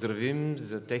ги поздравим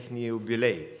за техния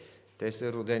юбилей. Те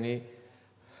са родени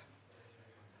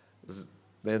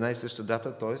на една и съща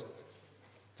дата, т.е.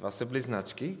 това са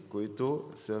близначки,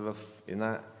 които са в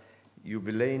една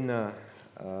юбилейна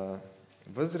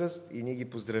възраст и ние ги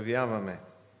поздравяваме.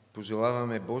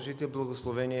 Пожелаваме Божите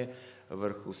благословения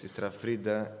върху сестра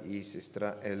Фрида и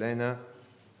сестра Елена,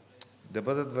 да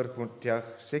бъдат върху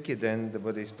тях всеки ден, да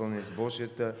бъде изпълнен с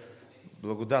Божията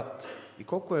благодат. И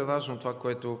колко е важно това,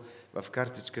 което в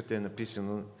картичката е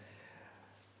написано.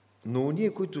 Но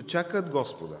уния, които чакат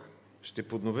Господа, ще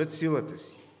подновят силата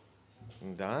си.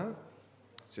 Да,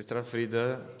 сестра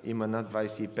Фрида има над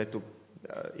 25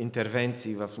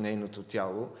 интервенции в нейното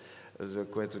тяло, за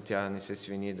което тя не се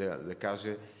свини да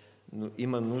каже, но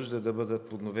има нужда да бъдат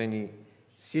подновени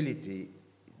силите,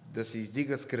 да се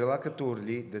издига с крила като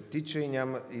орли, да тича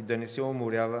и да не се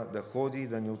уморява, да ходи и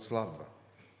да не отслабва.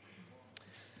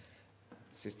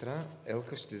 Сестра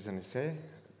Елка ще занесе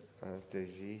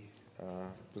тези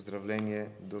поздравления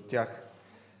до тях.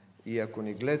 И ако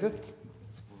ни гледат,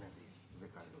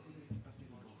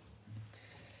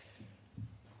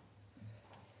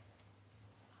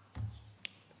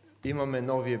 имаме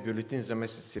новия бюлетин за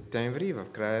месец септември. В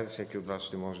края всеки от вас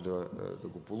ще може да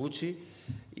го получи.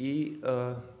 И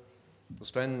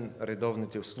освен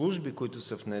редовните служби, които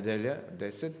са в неделя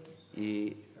 10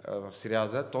 и в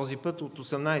сряда, този път от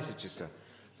 18 часа.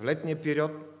 В летния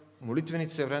период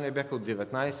молитвените събрания бяха от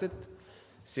 19,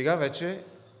 сега вече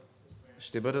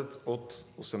ще бъдат от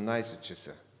 18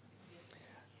 часа.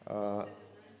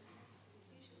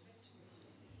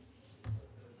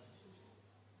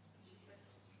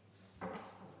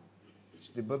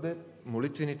 Ще бъде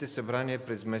молитвените събрания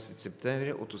през месец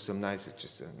септември от 18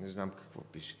 часа. Не знам какво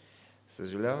пише.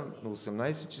 Съжалявам, на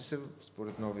 18 часа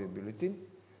според новия бюлетин.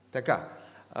 Така.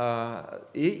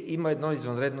 И има едно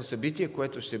извънредно събитие,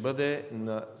 което ще бъде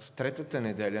в третата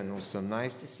неделя, на 18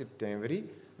 септември,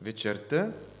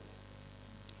 вечерта.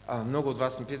 Много от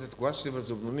вас ме питат, кога ще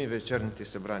възобновим вечерните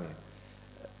събрания.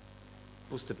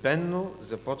 Постепенно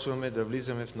започваме да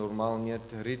влизаме в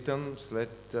нормалният ритъм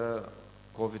след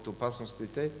COVID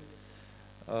опасностите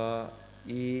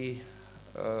и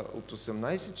от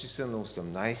 18 часа на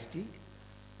 18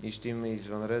 и ще имаме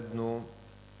извънредно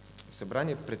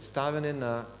събрание, представяне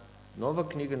на нова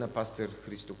книга на пастор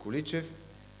Христо Количев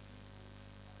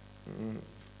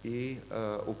и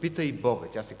Опитай Бога.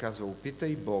 Тя се казва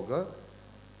Опитай Бога,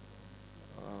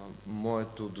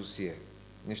 моето досие.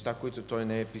 Неща, които той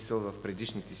не е писал в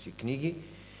предишните си книги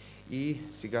и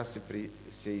сега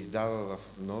се издава в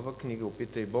нова книга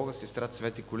Опитай Бога. Сестра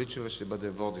Цвети Количева ще бъде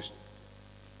водеща.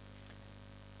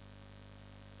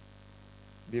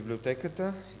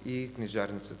 Библиотеката и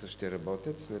книжарницата ще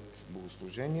работят след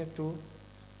богослужението.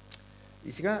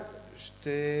 И сега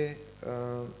ще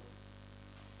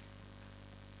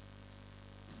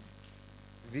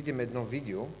видим едно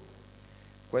видео,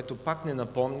 което пак не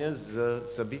напомня за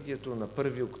събитието на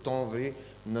 1 октомври,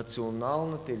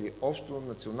 националната или общо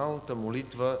националната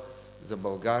молитва за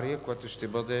България, която ще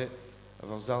бъде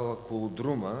в зала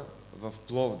Колодрума в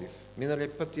Пловдив.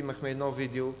 Миналия път имахме едно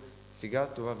видео, сега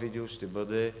това видео ще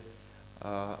бъде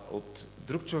от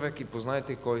друг човек и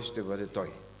познайте кой ще бъде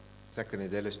той. Всяка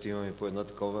неделя ще имаме по едно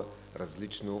такова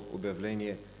различно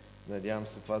обявление. Надявам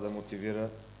се това да мотивира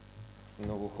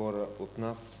много хора от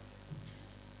нас.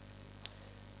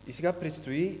 И сега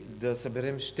предстои да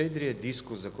съберем щедрия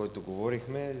дискус, за който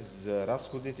говорихме, за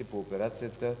разходите по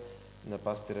операцията на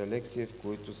пастор Алексиев,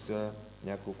 които са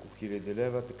няколко хиляди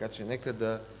лева, така че нека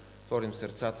да отворим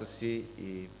сърцата си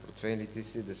и портфейлите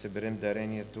си, да съберем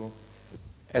дарението.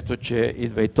 Ето, че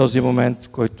идва и този момент, в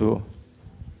който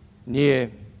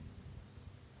ние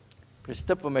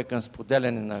пристъпваме към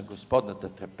споделяне на Господната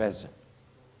трапеза.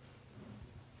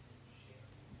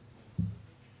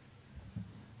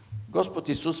 Господ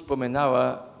Исус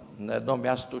споменава на едно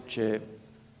място, че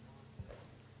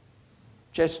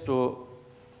често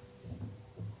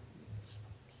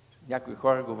някои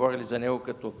хора говорили за Него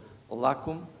като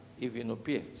лаком и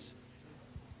винопиец.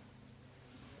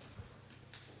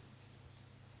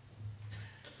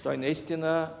 Той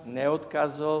наистина не е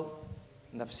отказал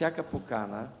на всяка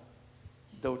покана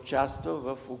да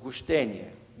участва в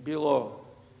угощение. Било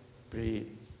при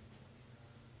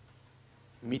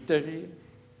митари,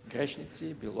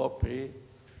 грешници, било при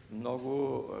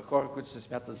много хора, които се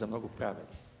смятат за много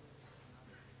праведни.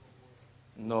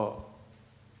 Но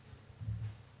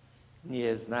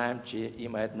ние знаем, че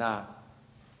има една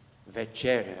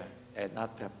вечеря, една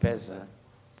трапеза,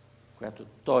 на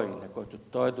който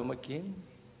той е домакин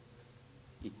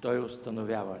и той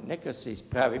установява. Нека се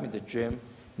изправим и да чуем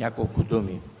няколко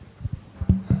думи.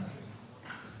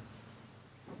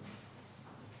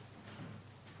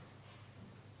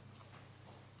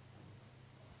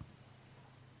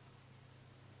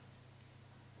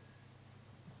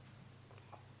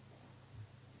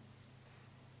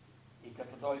 И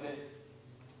като дойде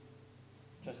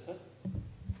часът,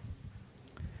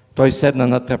 той седна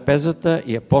на трапезата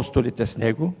и апостолите с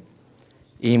него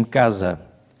и им каза: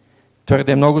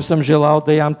 твърде много съм желал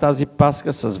да ям тази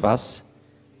пасха с вас,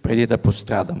 преди да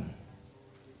пострадам.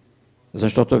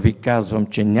 Защото ви казвам,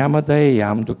 че няма да я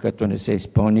ям, докато не се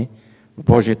изпълни в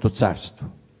Божието царство.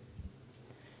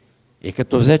 И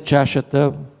като взе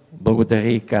чашата,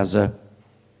 благодари и каза: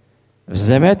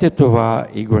 вземете това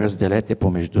и го разделете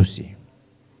помежду си.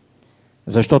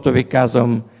 Защото ви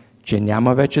казвам, че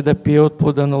няма вече да пия от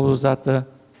плода на лозата,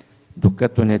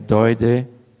 докато не дойде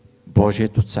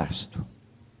Божието царство.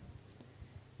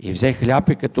 И взе хляб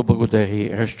и като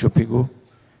благодари, разчупи го,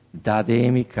 даде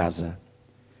им и каза: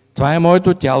 това е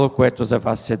моето тяло, което за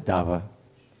вас се дава.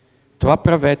 Това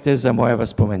правете за мое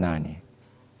възпоменание.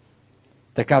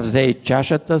 Така взе и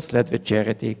чашата след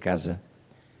вечерята и каза: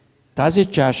 тази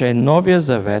чаша е новия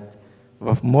завет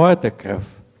в моята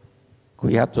кръв,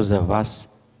 която за вас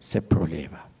се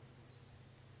пролива.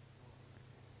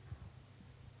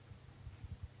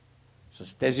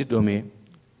 С тези думи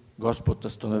Господ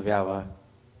установява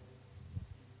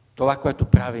това, което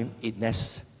правим и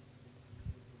днес,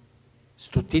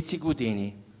 стотици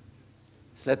години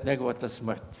след Неговата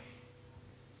смърт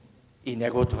и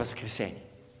Неговото възкресение.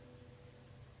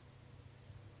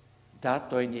 Да,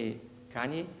 Той ни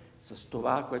кани с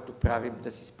това, което правим,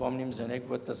 да си спомним за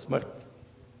Неговата смърт.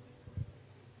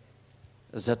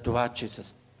 За това, че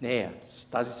с нея, с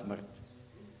тази смърт,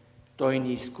 Той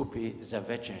ни изкупи за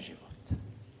вечен живот.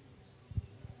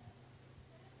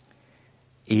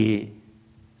 И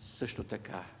също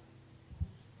така,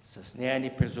 с нея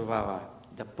ни призовава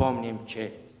да помним,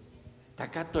 че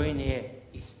така Той ни е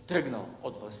изтръгнал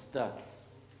от властта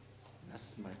на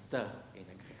смъртта и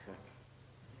на греха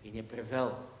и ни е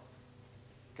превел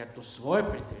като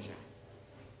свое притежание,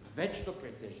 вечно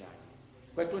притежание,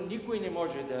 което никой не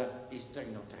може да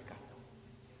изтръгне от ръката.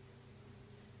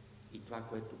 И това,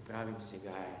 което правим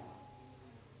сега, е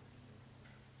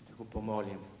да го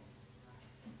помолим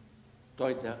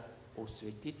Той да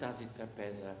освети тази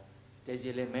трапеза, тези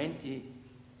елементи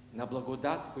на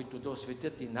благодат, които да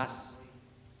осветят и нас.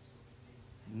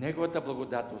 Неговата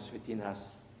благодат да освети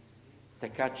нас,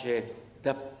 така че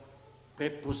да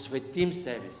препосветим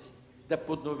себе си, да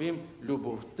подновим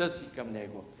любовта си към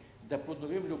Него, да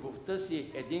подновим любовта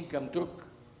си един към друг,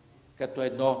 като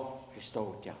едно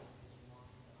Христово тяло.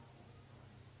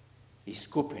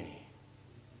 Изкупени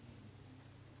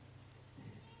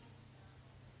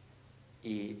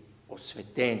и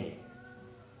осветени,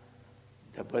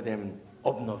 да бъдем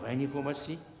обновени в ума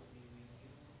си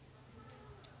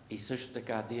и също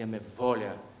така да имаме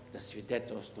воля да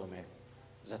свидетелстваме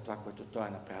за това, което Той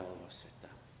е направил в света.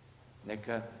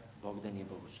 Нека Бог да ни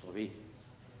благослови.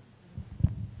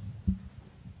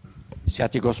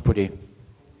 Святи Господи,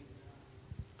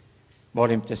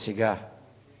 молим Те сега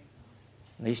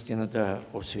наистина да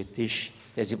осветиш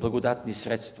тези благодатни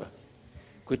средства,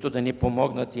 които да ни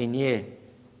помогнат и ние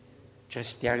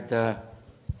чрез тях да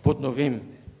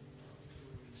подновим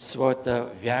своята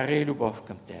вяра и любов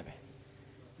към Тебе,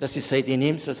 да се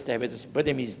съединим с Тебе, да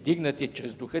бъдем издигнати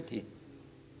чрез Духа Ти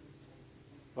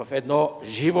в едно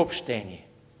живо общение,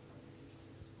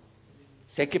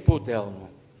 всеки по-отделно,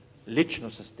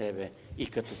 лично с Тебе и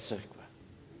като църква.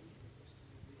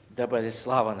 Да бъде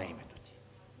слава на името Ти.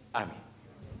 Амин.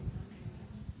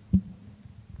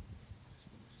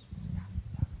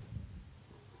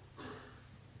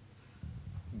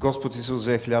 Господ Исус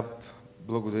взе хляб,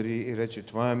 благодари и рече: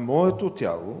 това е моето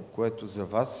тяло, което за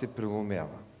вас се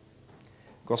преломява.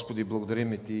 Господи,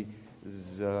 благодариме Ти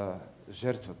за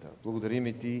жертвата,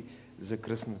 благодариме Ти за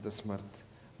кръстната смърт,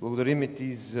 благодариме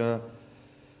Ти за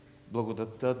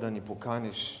благодатта да ни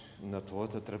поканиш на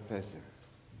Твоята трапеза.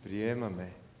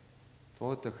 Приемаме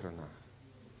Твоята храна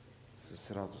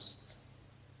с радост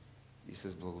и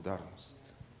с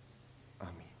благодарност.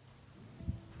 Амин.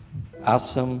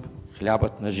 Аз съм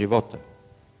хлябът на живота.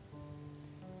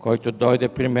 Който дойде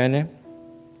при мене,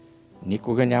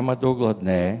 никога няма да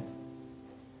огладнее,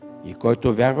 и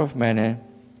който вярва в мене,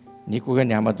 никога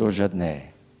няма да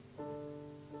ожаднее.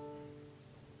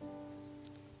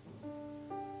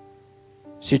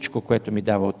 Всичко, което ми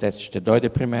дава Отец, ще дойде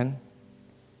при мен,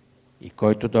 и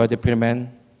който дойде при мен,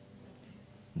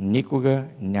 никога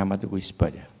няма да го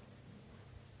изпъдя.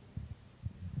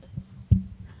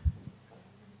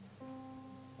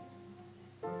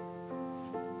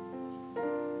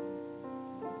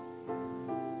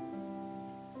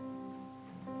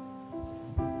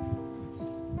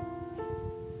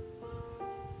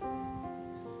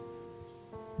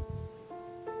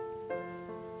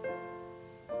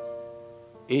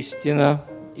 Истина,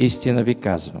 истина ви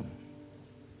казвам.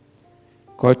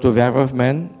 Който вярва в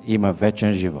мен, има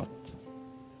вечен живот.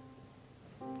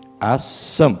 Аз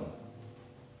съм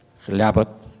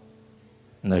хлябът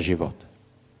на живота.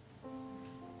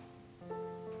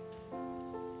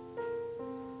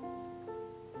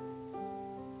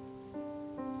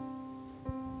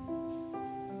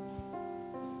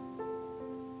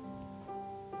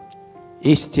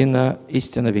 Истина,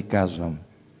 истина ви казвам.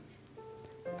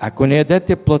 Ако не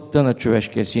ядете плътта на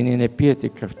човешкия син и не пиете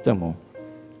кръвта му,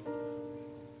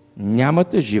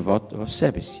 нямате живот в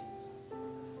себе си.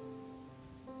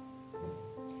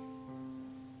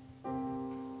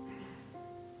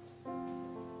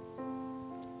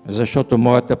 Защото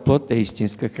моята плът е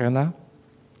истинска храна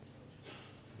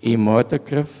и моята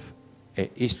кръв е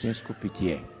истинско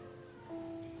питие.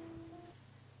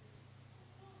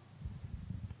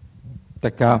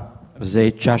 Така взе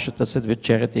и чашата след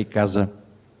вечерята и каза: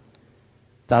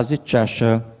 тази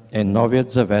чаша е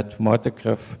новият завет в моята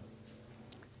кръв,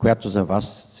 която за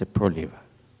вас се пролива.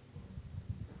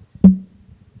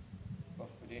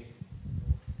 Господи,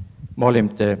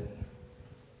 молим Те,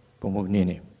 помогни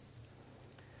ни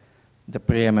да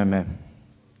приемеме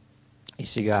и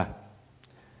сега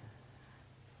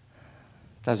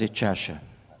тази чаша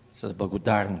с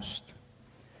благодарност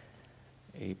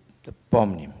и да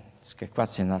помним с каква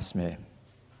цена сме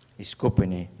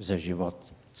изкупени за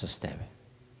живот с Тебе.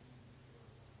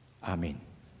 Амин.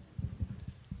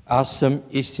 Аз съм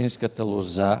истинската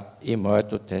лоза и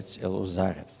моят Отец е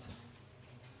лозарят.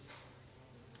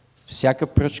 Всяка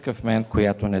пръчка в мен,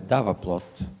 която не дава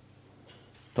плод,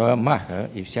 той я маха,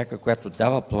 и всяка, която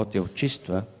дава плод, я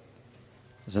очиства,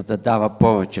 за да дава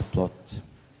повече плод.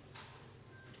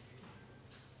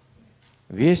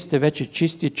 Вие сте вече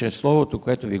чисти чрез Словото,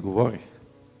 което ви говорих.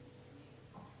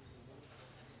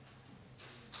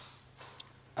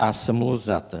 Аз съм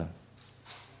лозата,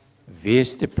 вие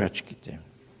сте пръчките.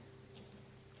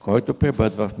 Който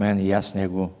пребъдва в мен и аз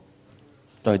него,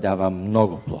 той дава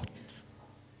много плод.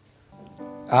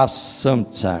 Аз съм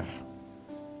цар.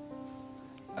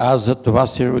 Аз за това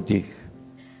се родих.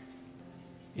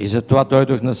 И за това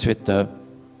дойдох на света,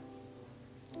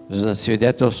 за да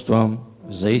свидетелствам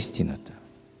за истината.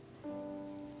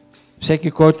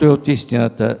 Всеки, който е от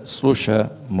истината, слуша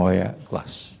моя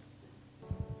глас.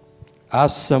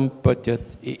 Аз съм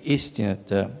пътят и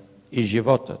истината и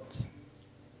животът.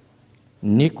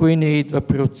 Никой не идва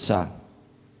при Отца,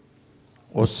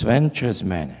 освен чрез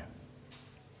мене.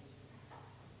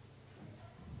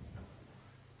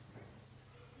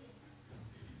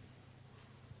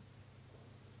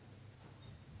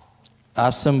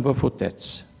 Аз съм в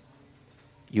Отец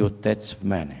и Отец в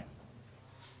мене.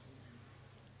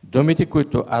 Думите,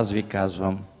 които аз ви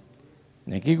казвам,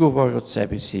 не ги говори от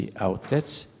себе си, а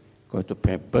Отец, който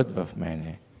пребъдва в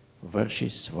мене, върши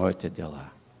своите дела.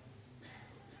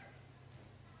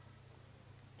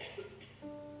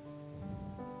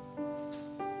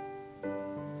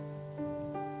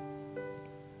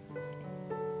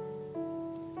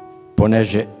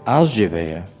 Понеже аз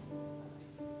живея,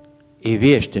 и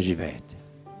вие ще живеете.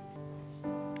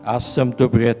 Аз съм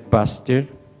добрият пастир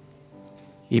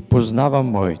и познавам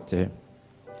моите,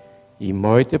 и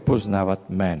моите познават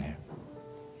мене.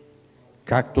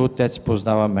 Както Отец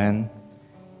познава мен,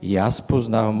 и аз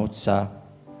познавам Отца,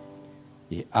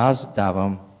 и аз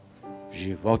давам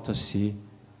живота си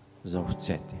за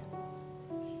овцете.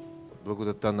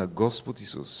 Благодата на Господ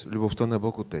Исус, любовта на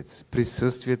Бог Отец,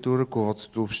 присъствието,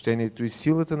 ръководството, общението и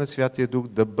силата на Святия Дух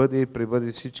да бъде и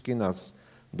пребъде всички нас,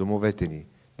 домовете ни,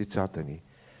 децата ни,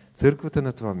 църквата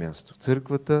на това място,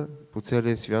 църквата по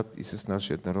целия свят и с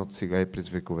нашия народ сега и през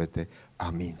вековете.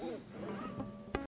 Амин.